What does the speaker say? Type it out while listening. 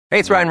Hey,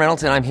 it's Ryan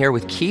Reynolds, and I'm here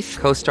with Keith,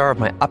 co-star of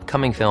my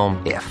upcoming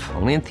film, If,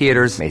 only in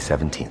theaters May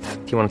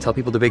 17th. Do you want to tell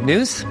people the big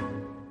news?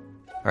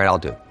 All right, I'll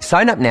do it.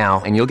 Sign up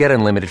now and you'll get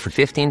unlimited for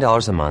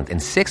 $15 a month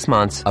and 6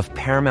 months of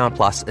Paramount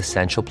Plus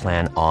Essential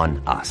Plan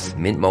on us.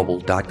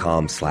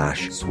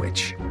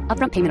 MintMobile.com/switch.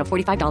 Upfront payment of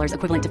 $45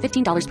 equivalent to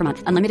 $15 per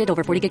month. Unlimited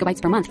over 40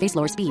 gigabytes per month. Face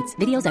lower speeds.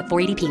 Videos at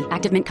 480p.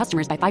 Active Mint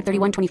customers by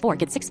 531.24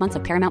 get 6 months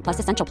of Paramount Plus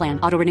Essential Plan.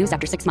 Auto renews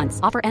after 6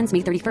 months. Offer ends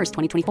May 31st,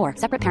 2024.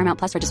 Separate Paramount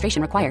Plus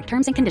registration required.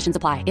 Terms and conditions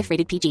apply if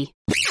rated PG.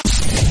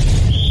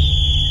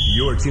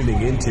 You're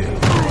tuning into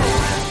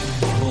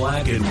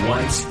Black and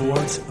White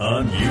Sports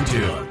on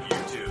YouTube.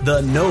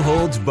 The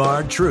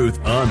no-holds-barred truth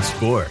on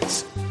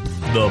sports.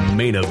 The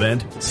main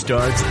event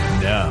starts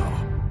now.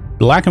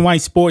 Black and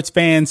White sports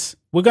fans,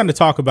 we're going to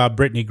talk about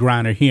Brittney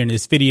Griner here in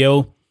this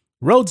video.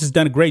 Rhodes has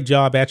done a great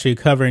job actually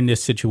covering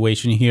this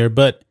situation here,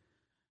 but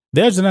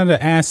there's another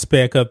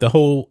aspect of the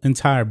whole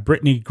entire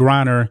Brittney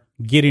Griner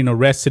getting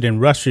arrested in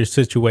Russia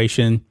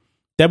situation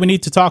that we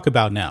need to talk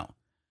about now.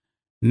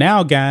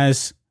 Now,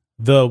 guys,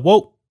 the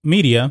woke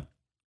media,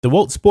 the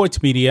woke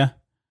sports media,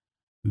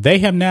 they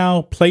have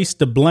now placed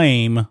the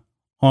blame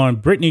on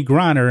Brittney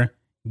Griner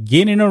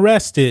getting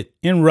arrested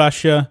in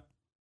Russia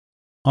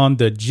on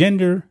the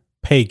gender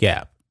pay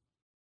gap.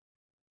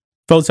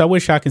 Folks, I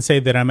wish I could say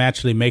that I'm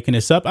actually making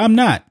this up. I'm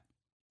not.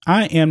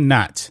 I am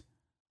not.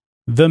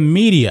 The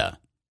media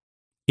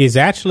is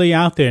actually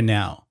out there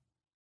now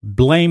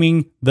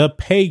blaming the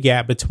pay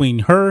gap between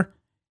her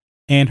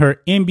and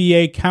her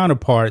NBA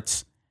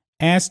counterparts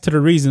as to the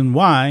reason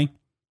why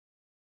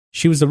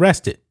she was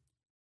arrested.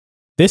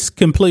 This is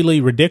completely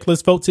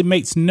ridiculous, folks. It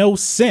makes no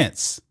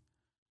sense.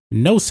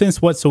 No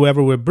sense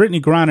whatsoever. What Brittney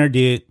Griner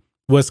did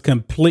was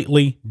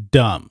completely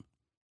dumb.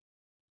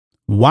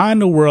 Why in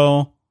the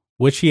world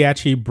would she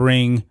actually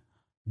bring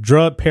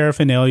drug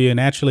paraphernalia and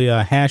actually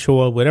a hash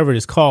oil, whatever it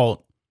is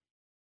called,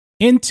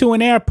 into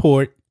an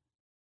airport,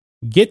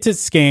 get to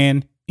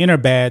scan in her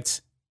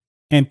bags,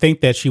 and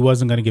think that she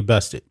wasn't going to get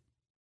busted?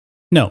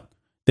 No,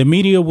 the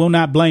media will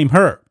not blame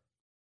her.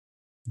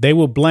 They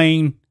will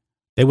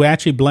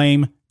actually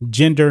blame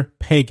gender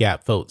pay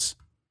gap, folks.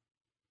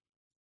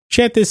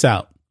 Check this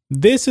out.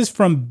 This is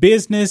from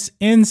Business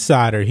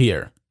Insider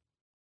here.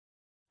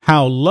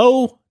 How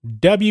low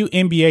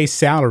WNBA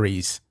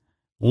salaries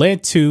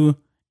led to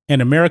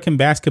an American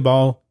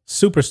basketball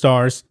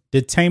superstar's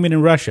detainment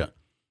in Russia.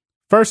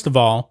 First of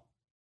all,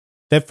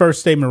 that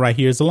first statement right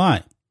here is a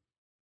lie.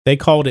 They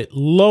called it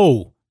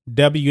low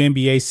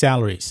WNBA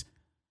salaries.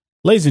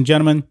 Ladies and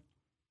gentlemen,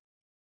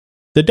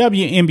 the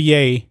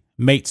WNBA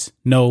makes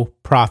no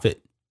profit.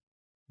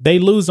 They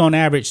lose on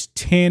average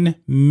 $10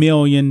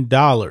 million.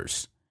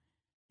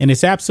 And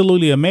it's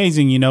absolutely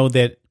amazing,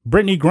 that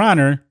Brittney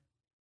Griner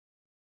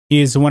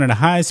is one of the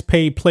highest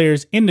paid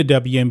players in the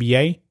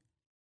WNBA.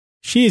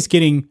 She is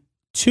getting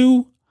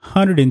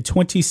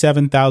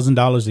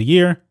 $227,000 a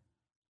year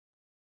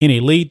in a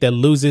league that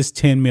loses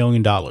 $10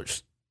 million.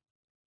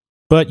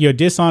 But your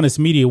dishonest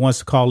media wants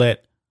to call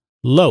that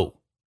low.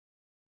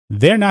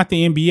 They're not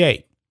the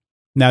NBA.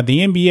 Now,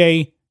 the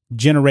NBA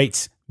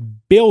generates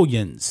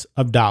billions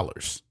of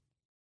dollars.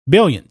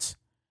 Billions.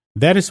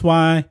 That is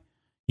why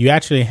you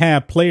actually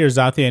have players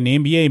out there in the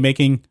NBA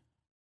making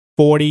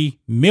 $40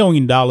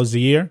 million a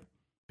year,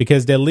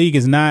 because their league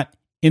is not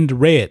in the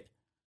red.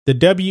 The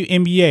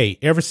WNBA,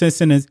 ever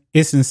since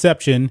its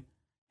inception,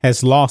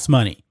 has lost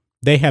money.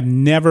 They have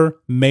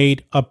never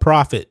made a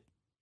profit.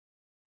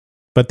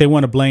 But they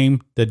want to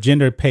blame the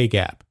gender pay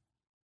gap.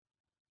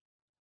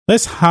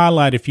 Let's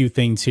highlight a few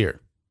things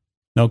here,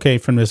 okay,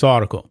 from this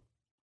article,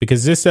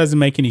 because this doesn't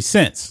make any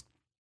sense.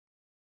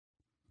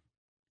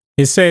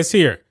 It says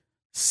here,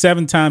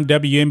 7-time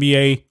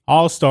WNBA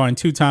All-Star and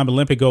 2-time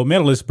Olympic gold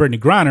medalist Brittney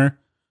Griner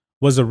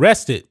was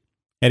arrested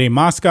at a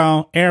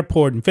Moscow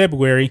airport in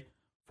February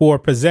for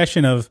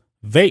possession of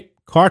vape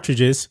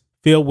cartridges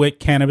filled with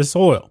cannabis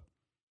oil.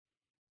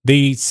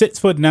 The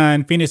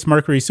 6'9" Phoenix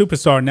Mercury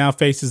superstar now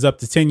faces up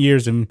to 10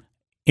 years in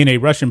a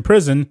Russian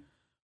prison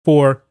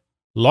for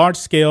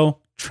large-scale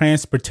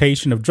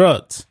transportation of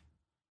drugs,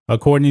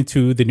 according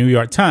to the New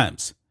York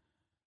Times.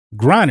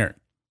 Griner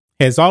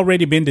has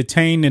already been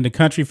detained in the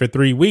country for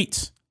 3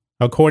 weeks,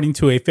 according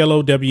to a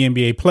fellow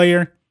WNBA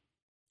player,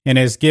 and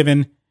has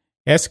given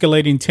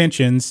escalating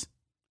tensions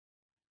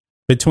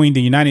between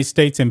the United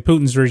States and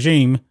Putin's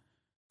regime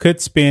could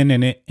spend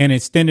an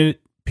extended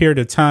period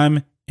of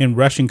time in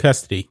Russian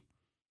custody.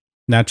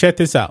 Now, check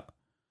this out.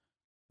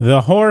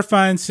 The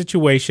horrifying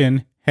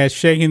situation has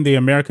shaken the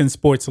American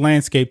sports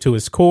landscape to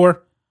its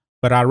core,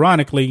 but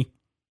ironically,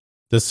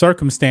 the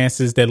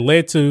circumstances that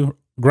led to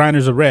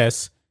Griner's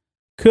arrest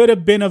could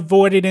have been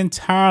avoided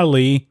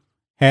entirely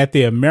had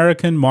the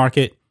American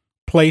market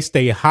placed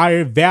a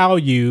higher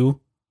value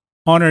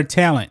on her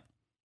talent.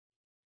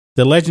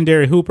 The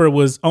legendary hooper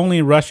was only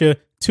in Russia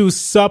to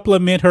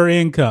supplement her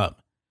income.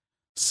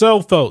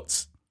 So,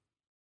 folks,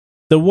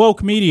 the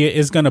woke media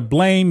is going to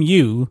blame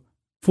you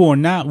for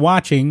not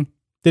watching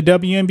the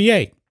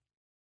WNBA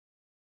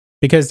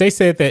because they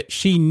said that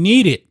she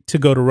needed to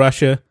go to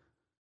Russia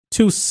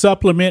to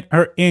supplement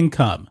her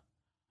income.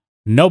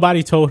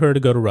 Nobody told her to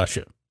go to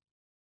Russia.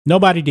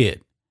 Nobody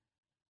did.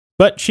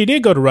 But she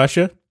did go to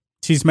Russia.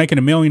 She's making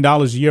 $1 million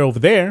a year over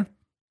there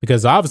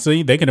because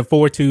obviously they can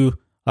afford to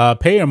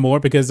pay her more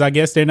because I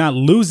guess they're not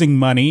losing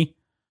money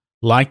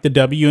like the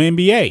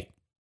WNBA.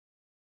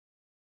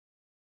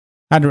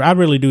 I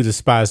really do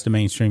despise the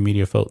mainstream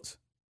media, folks.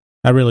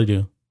 I really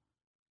do.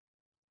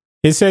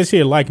 It says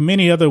here, like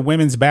many other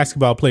women's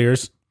basketball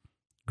players,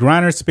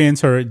 Griner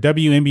spends her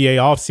WNBA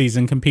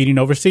offseason competing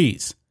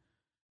overseas.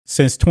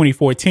 Since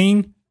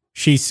 2014,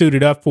 she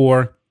suited up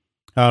for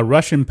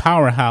Russian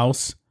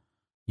powerhouse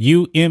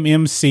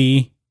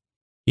UMMC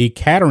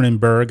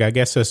Ekaterinburg, I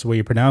guess that's the way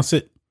you pronounce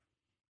it,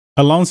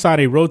 alongside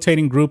a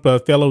rotating group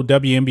of fellow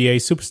WNBA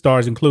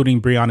superstars,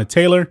 including Breonna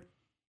Taylor,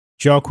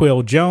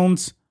 Jonquel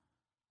Jones,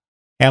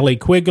 Allie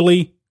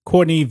Quigley,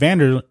 Courtney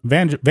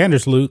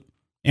Vandersloot,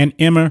 and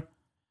Emma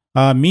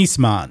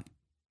Meesman.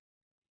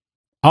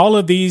 All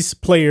of these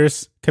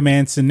players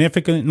command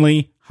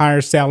significantly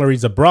higher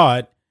salaries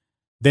abroad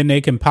than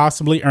they can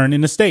possibly earn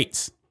in the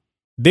States.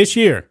 This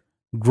year,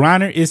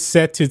 Griner is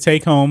set to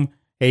take home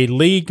a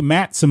league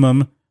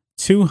maximum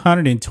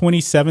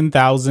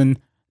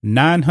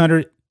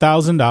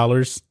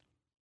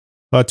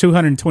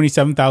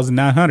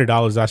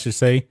 $227,900, I should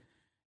say,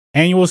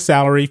 annual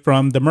salary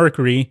from the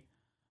Mercury,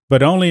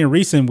 but only in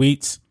recent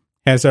weeks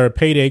has her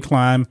payday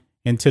climbed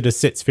into the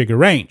six-figure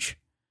range.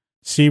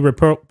 She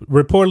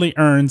reportedly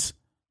earns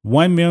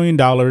 $1 million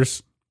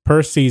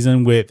per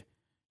season with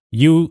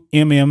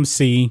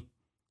UMMC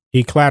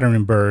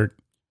Ekaterinburg,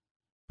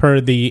 per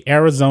the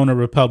Arizona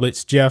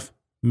Republic's Jeff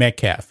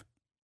Metcalf.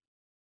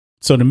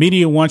 So the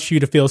media wants you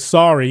to feel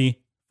sorry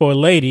for a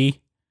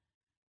lady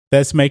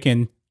that's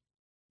making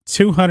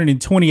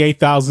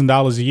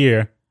 $228,000 a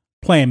year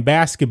playing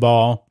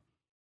basketball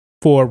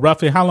for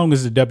roughly, how long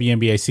is the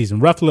WNBA season?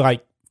 Roughly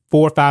like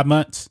 4 or 5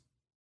 months.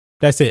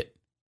 That's it.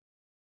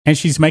 And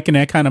she's making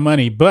that kind of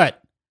money,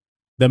 but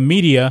the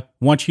media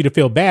wants you to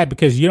feel bad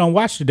because you don't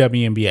watch the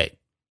WNBA.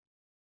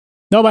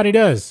 Nobody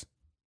does.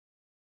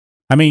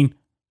 I mean,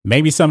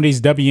 maybe some of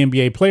these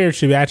WNBA players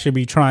should actually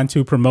be trying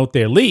to promote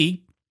their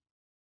league,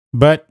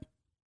 but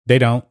they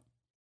don't.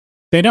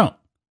 They don't.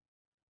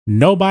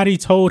 Nobody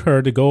told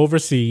her to go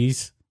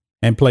overseas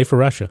and play for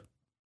Russia.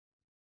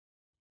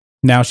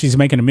 Now she's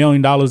making $1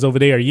 million over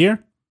there a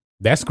year.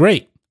 That's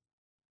great.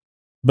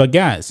 But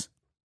guys,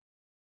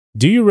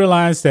 do you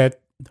realize that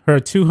her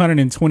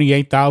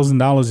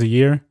 $228,000 a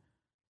year,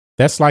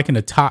 that's like in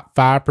the top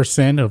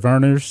 5% of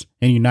earners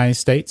in the United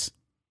States?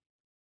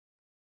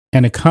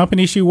 And the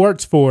company she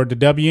works for, the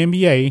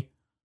WNBA,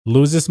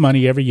 loses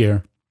money every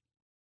year.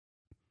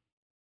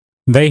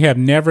 They have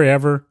never,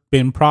 ever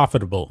been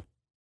profitable.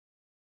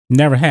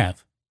 Never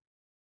have.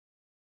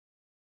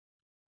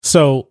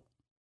 So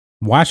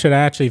why should I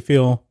actually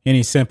feel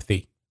any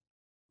sympathy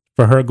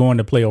for her going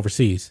to play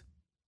overseas?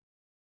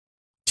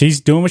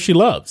 She's doing what she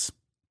loves.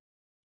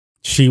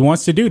 She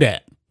wants to do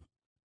that.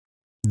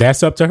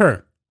 That's up to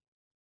her.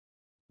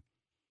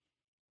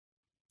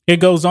 It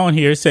goes on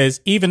here. It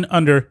says, even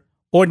under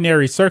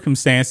ordinary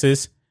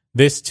circumstances,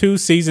 this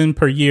 2-season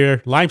per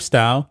year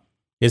lifestyle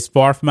is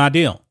far from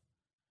ideal.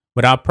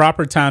 Without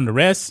proper time to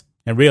rest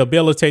and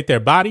rehabilitate their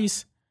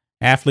bodies,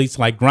 athletes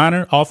like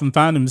Griner often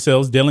find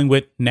themselves dealing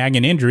with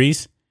nagging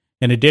injuries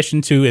in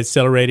addition to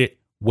accelerated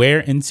wear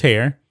and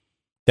tear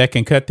that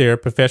can cut their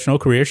professional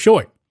career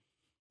short.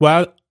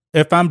 Well,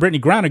 if I'm Brittney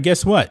Griner,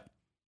 guess what?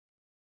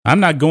 I'm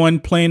not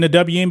going playing the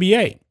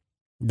WNBA.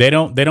 They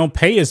don't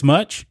pay as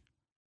much.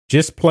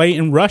 Just play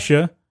in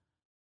Russia.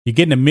 You're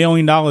getting $1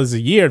 million a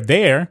year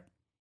there,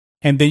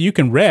 and then you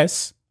can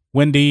rest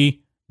when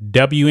the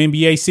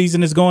WNBA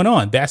season is going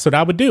on. That's what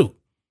I would do.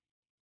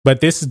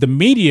 But this is the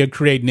media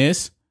creating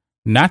this,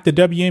 not the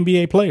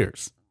WNBA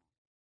players.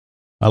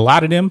 A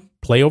lot of them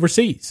play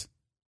overseas.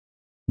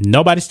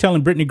 Nobody's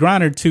telling Brittney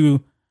Griner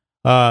to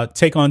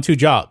take on 2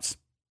 jobs.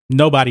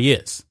 Nobody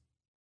is.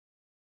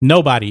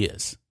 Nobody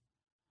is.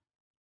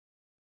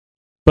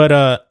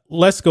 But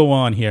let's go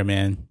on here,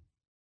 man.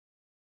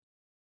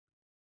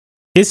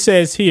 It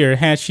says here,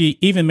 has she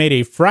even made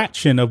a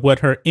fraction of what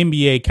her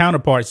NBA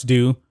counterparts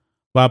do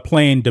while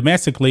playing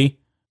domestically,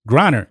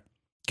 Griner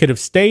could have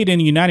stayed in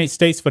the United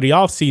States for the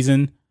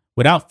offseason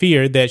without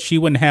fear that she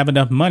wouldn't have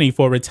enough money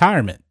for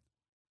retirement.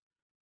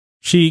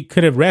 She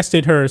could have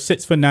rested her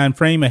 6'9"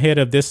 frame ahead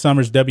of this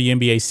summer's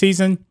WNBA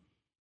season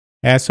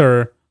as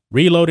her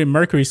reloaded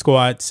Mercury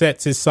squad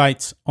sets its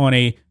sights on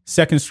a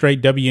second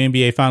straight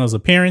WNBA Finals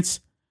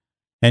appearance,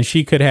 and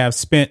she could have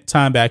spent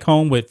time back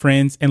home with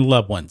friends and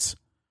loved ones.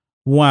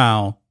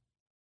 Wow.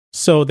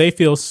 So they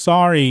feel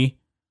sorry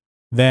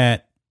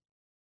that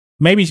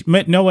maybe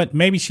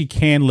she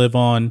can live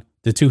on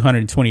the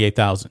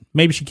 $228,000.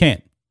 Maybe she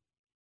can.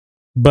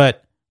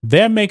 But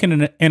they're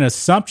making an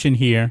assumption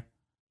here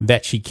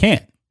that she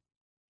can't.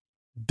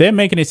 They're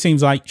making it seem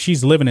like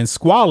she's living in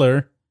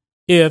squalor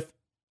if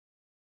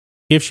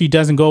she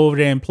doesn't go over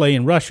there and play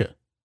in Russia.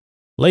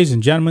 Ladies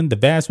and gentlemen, the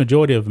vast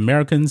majority of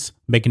Americans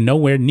make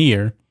nowhere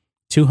near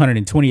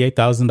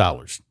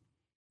 $228,000.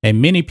 And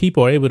many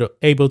people are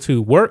able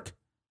to work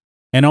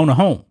and own a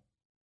home.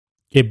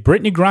 If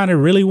Brittany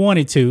Griner really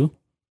wanted to,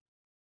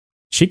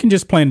 she can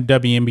just play in the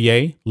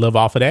WNBA, live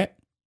off of that.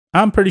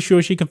 I'm pretty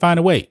sure she can find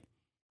a way.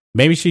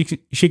 Maybe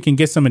she can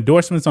get some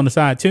endorsements on the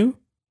side too.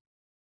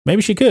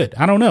 Maybe she could.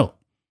 I don't know.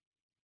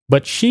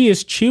 But she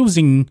is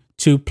choosing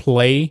to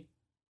play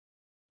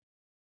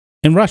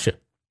in Russia.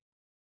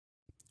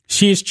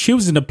 She is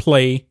choosing to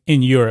play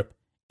in Europe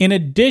in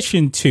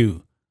addition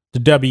to the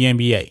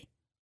WNBA.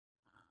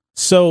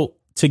 So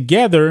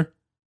together,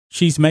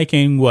 she's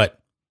making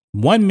what?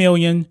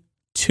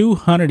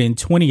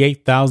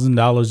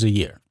 $1,228,000 a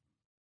year.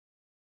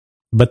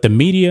 But the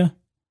media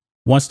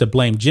wants to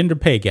blame gender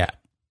pay gap.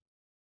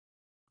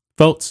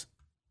 Folks,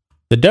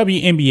 the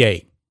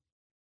WNBA,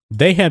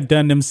 they have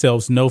done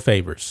themselves no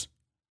favors.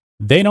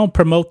 They don't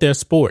promote their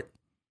sport.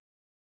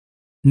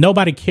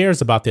 Nobody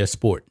cares about their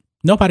sport.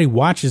 Nobody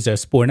watches their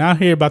sport. And I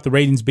hear about the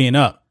ratings being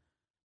up.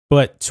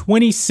 But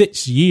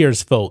 26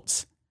 years,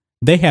 folks,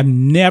 they have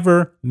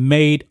never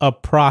made a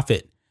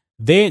profit.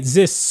 They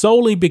exist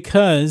solely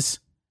because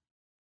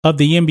of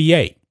the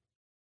NBA.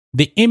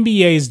 The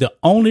NBA is the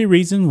only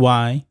reason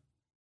why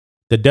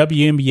the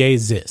WNBA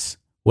exists.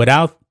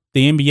 Without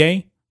the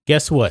NBA,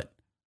 guess what?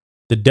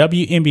 The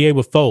WNBA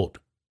would fold.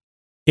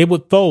 It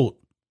would fold.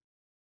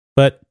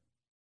 But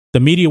the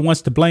media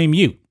wants to blame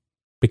you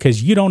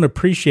because you don't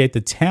appreciate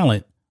the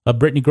talent of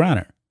Brittany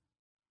Griner.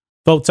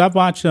 Folks, I've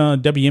watched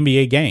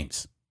WNBA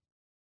games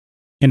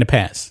in the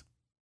past.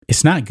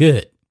 It's not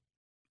good.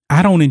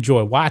 I don't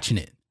enjoy watching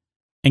it.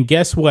 And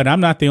guess what? I'm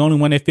not the only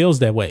one that feels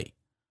that way.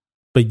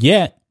 But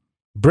yet,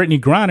 Brittany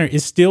Griner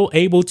is still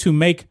able to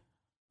make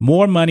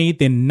more money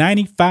than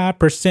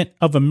 95%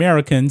 of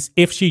Americans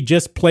if she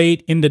just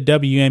played in the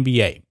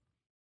WNBA.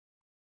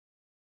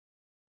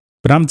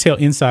 But I'm going to tell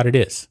Insider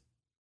this.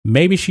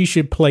 Maybe she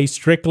should play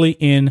strictly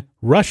in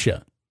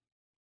Russia.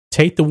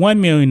 Take the $1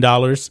 million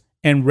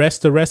and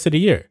rest the rest of the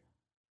year.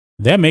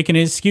 They're making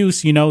an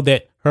excuse,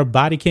 that her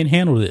body can't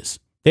handle this.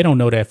 They don't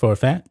know that for a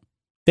fact.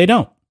 They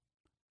don't.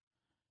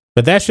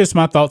 But that's just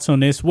my thoughts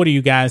on this. What do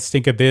you guys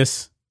think of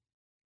this?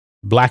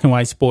 Black and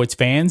white sports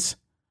fans,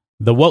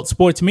 the woke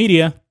sports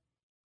media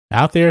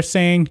out there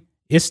saying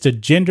it's the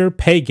gender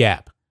pay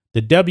gap.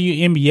 The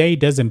WNBA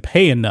doesn't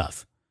pay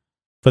enough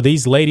for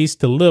these ladies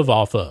to live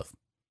off of.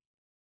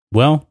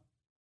 Well,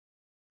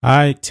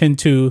 I tend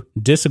to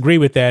disagree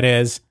with that,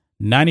 as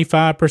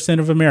 95%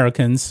 of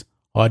Americans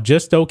are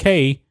just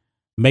okay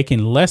making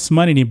less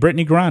money than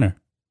Brittany Griner.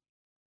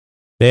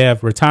 They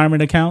have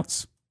retirement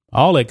accounts,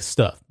 all that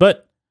stuff.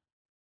 But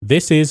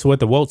this is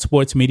what the woke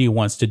sports media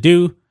wants to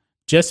do.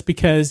 Just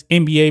because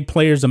NBA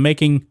players are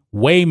making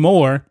way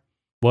more,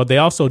 well, they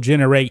also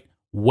generate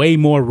way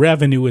more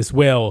revenue as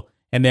well,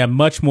 and they're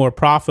much more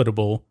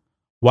profitable,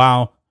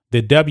 while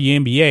the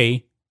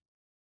WNBA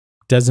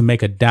doesn't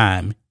make a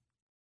dime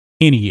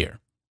in a year.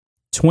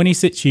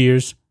 26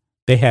 years,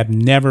 they have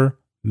never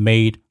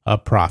made a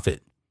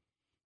profit.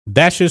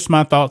 That's just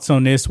my thoughts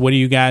on this. What do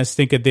you guys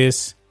think of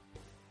this?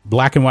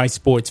 Black and white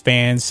sports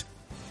fans,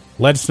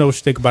 let us know what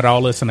you think about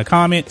all this in the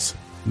comments.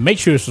 Make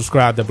sure to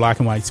subscribe to Black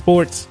and White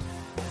Sports,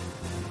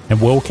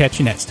 and we'll catch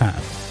you next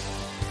time.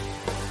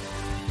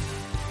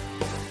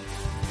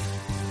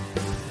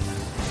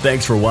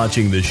 Thanks for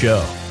watching the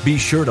show. Be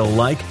sure to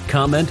like,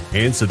 comment,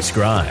 and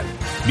subscribe.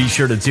 Be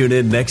sure to tune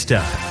in next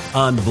time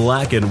on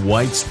Black and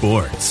White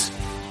Sports.